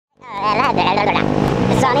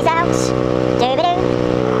The sun is out. Pigeon,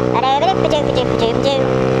 pigeon, pigeon, pigeon, pigeon.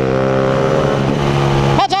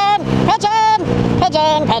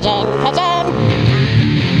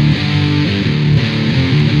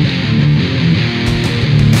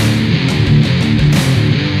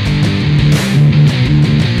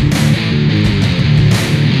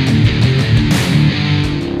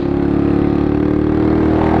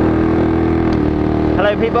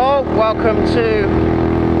 Hello people, welcome to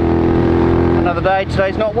another day.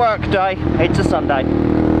 Today's not work day, it's a Sunday.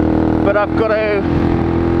 But I've got to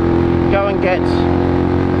go and get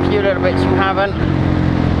a few little bits from Havant.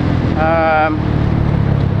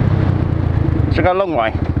 Should go a long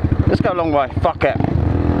way. Let's go a long way, fuck it.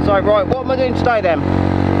 So right, what am I doing today then?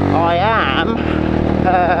 I am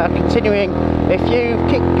continuing, if you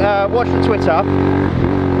watch the Twitter,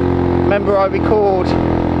 remember I record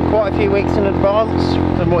quite a few weeks in advance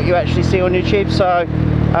than what you actually see on YouTube, so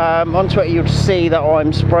on Twitter you'll see that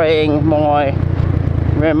I'm spraying my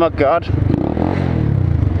rear mud guard.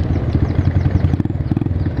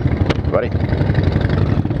 Ready?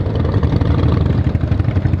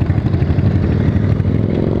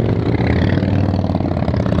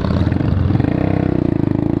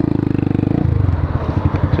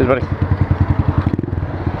 Cheers, buddy.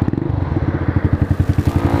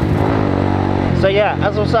 So yeah,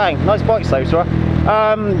 as I was saying, nice bikes though, right?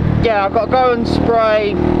 Yeah, I've got to go and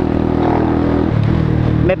spray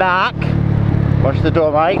my back. Watch the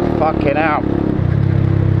door, mate. Fucking hell.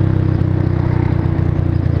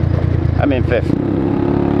 I'm in fifth.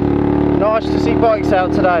 Nice to see bikes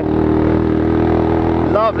out today.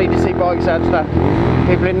 Lovely to see bikes out today.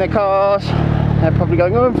 People in their cars. They're probably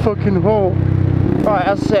going, oh, I'm fucking hot. Right,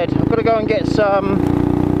 as I said, I've got to go and get some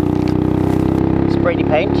sprayy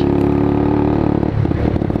paint.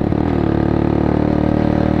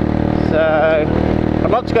 So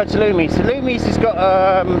I'd love to go to Lumi's. So Lumi's has got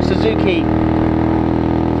Suzuki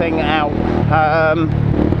thing out. I'd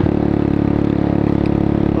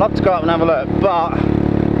love to go up and have a look, but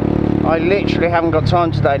I literally haven't got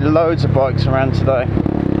time today. Loads of bikes around today.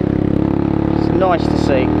 It's nice to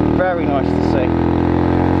see, very nice to see.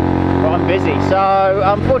 But I'm busy, so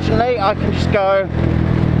unfortunately I can just go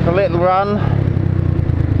for a little run.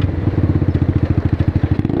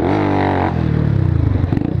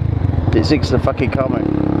 It's the fucking coming.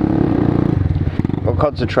 Got to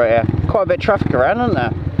concentrate here. Quite a bit of traffic around, isn't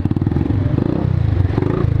there?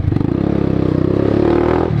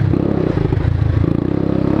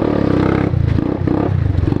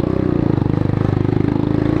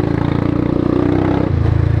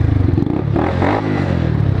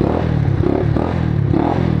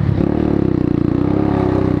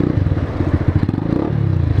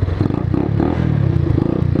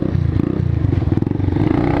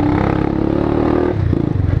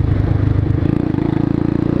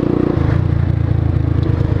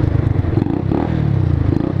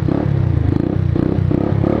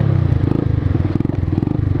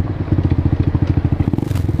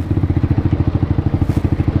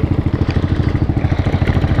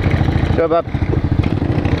 Go, bub.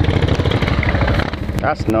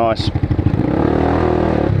 That's nice.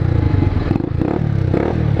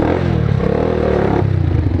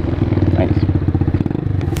 Thanks.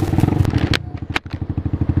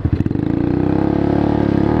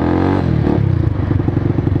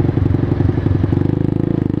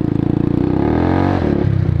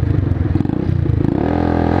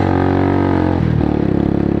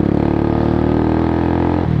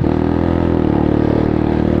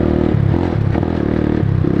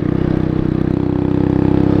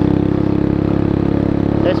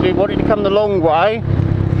 We wanted to come the long way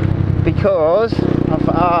because I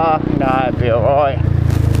thought, no, it'd be alright.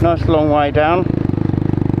 Nice long way down.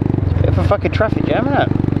 It's a bit of a fucking traffic jam, isn't it?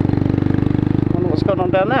 I wonder what's going on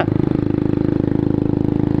down there.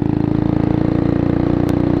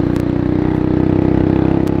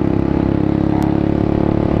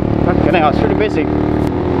 Fucking hell, it's really busy.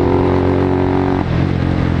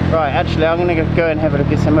 Right, actually I'm going to go and have a look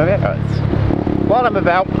at some of it. While I'm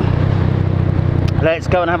about, let's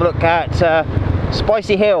go and have a look at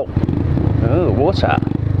Spicy Hill. Oh, water.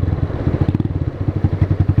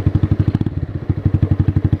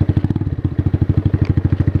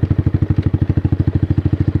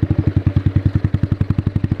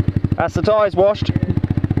 That's the tyres washed.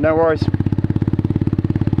 No worries.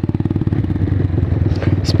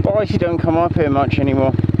 Spicy don't come up here much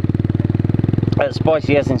anymore.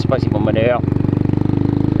 Spicy as in Spicy Bombardier.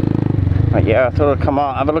 But yeah, I thought I'd come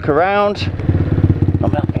out, have a look around.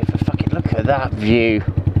 I'm up here for fucking look at that view.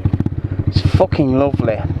 It's fucking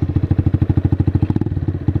lovely.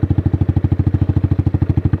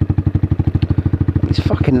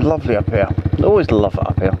 fucking lovely up here. I always love it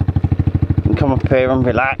up here. You can come up here and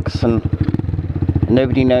relax and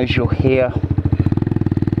nobody knows you're here.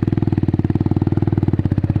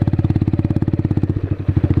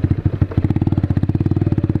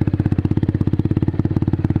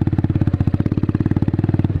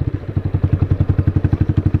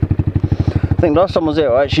 I think last time I was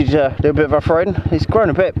here I actually did a bit of off-roading. It's grown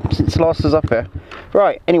a bit since last I was up here.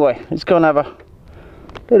 Right, anyway, let's go and have a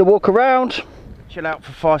little walk around, chill out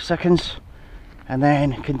for 5 seconds, and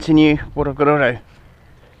then continue what I've got to do.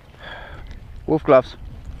 Wolf gloves.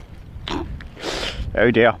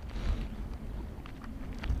 Oh dear.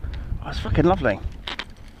 Oh, it's fucking lovely.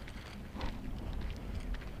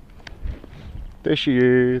 There she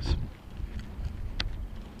is.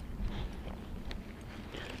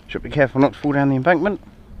 Should be careful not to fall down the embankment,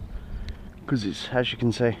 because it's, as you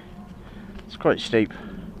can see, it's quite steep.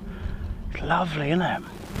 It's lovely, isn't it?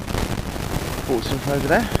 Stuff over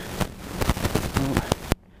there. Oh.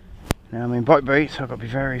 Now I'm in bike boot, so I've got to be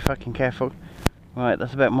very fucking careful. Right,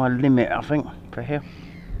 that's about my limit, I think, for here.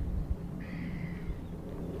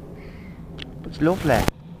 But it's lovely.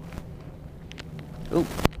 Oh,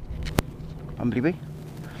 unbelievable.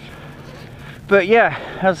 But yeah,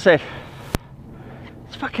 as I said,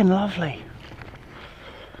 it's fucking lovely.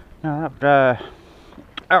 Now that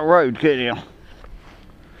road getting here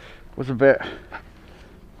was a bit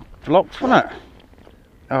blocked, wasn't it?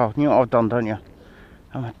 Oh, you know what I've done, don't you?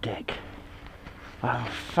 I'm a dick. I'm a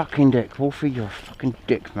fucking dick. Wolfie, you're a fucking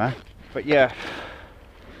dick, man. But yeah,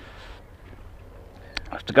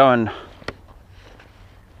 I have to go and...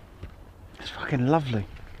 It's fucking lovely.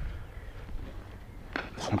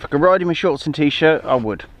 If I could ride in my shorts and t-shirt, I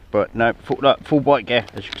would. But no, full bike gear,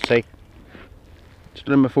 as you can see.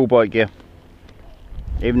 Still in my full bike gear.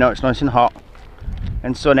 Even though it's nice and hot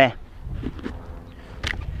and sunny.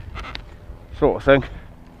 Sort of thing.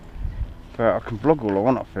 But I can vlog all I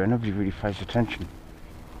want up here, nobody really pays attention.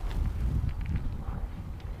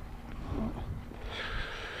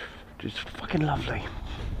 Just fucking lovely.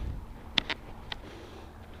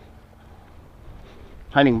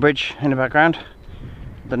 Hayling Bridge in the background.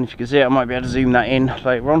 Don't know if you can see it, I might be able to zoom that in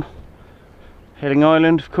later on. Hayling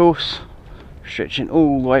Island, of course, stretching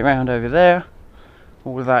all the way around over there.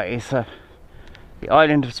 All of that is the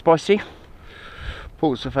island of Spicy.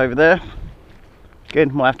 Portsmouth over there.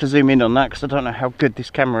 Again, might have to zoom in on that because I don't know how good this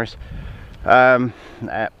camera is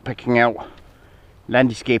at picking out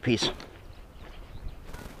landscapes.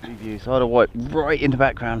 Views. I had a white right in the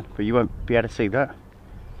background, but you won't be able to see that.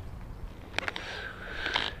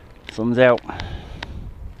 Sun's out.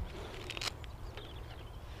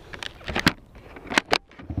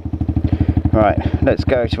 Right, let's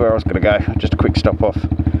go to where I was going to go. Just a quick stop off,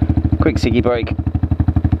 quick ciggy break,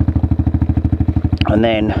 and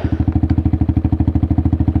then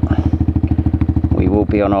we will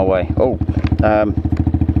be on our way. Oh,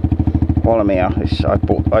 while I'm here, I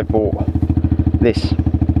bought this.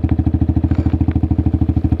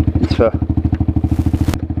 It's for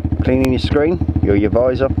cleaning your screen, your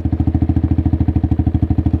visor.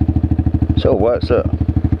 So it works. Look,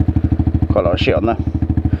 quite a lot of shit on there.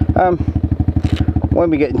 When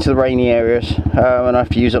we get into the rainy areas and I have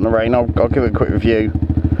to use it in the rain, I'll give it a quick review.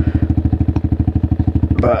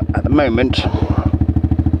 But at the moment,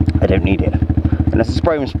 I don't need it. Unless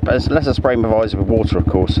I spray my visor with water, of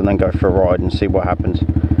course, and then go for a ride and see what happens.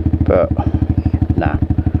 But nah.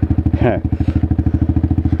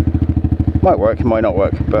 Might work, it might not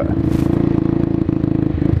work, but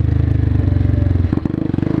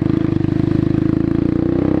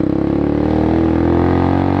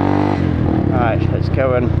let's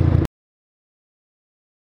go and...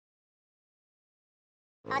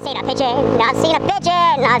 I've seen a pigeon, I've seen a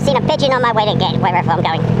pigeon, I've seen a pigeon on my way to get wherever I'm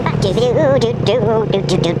going.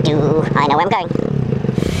 I know where I'm going.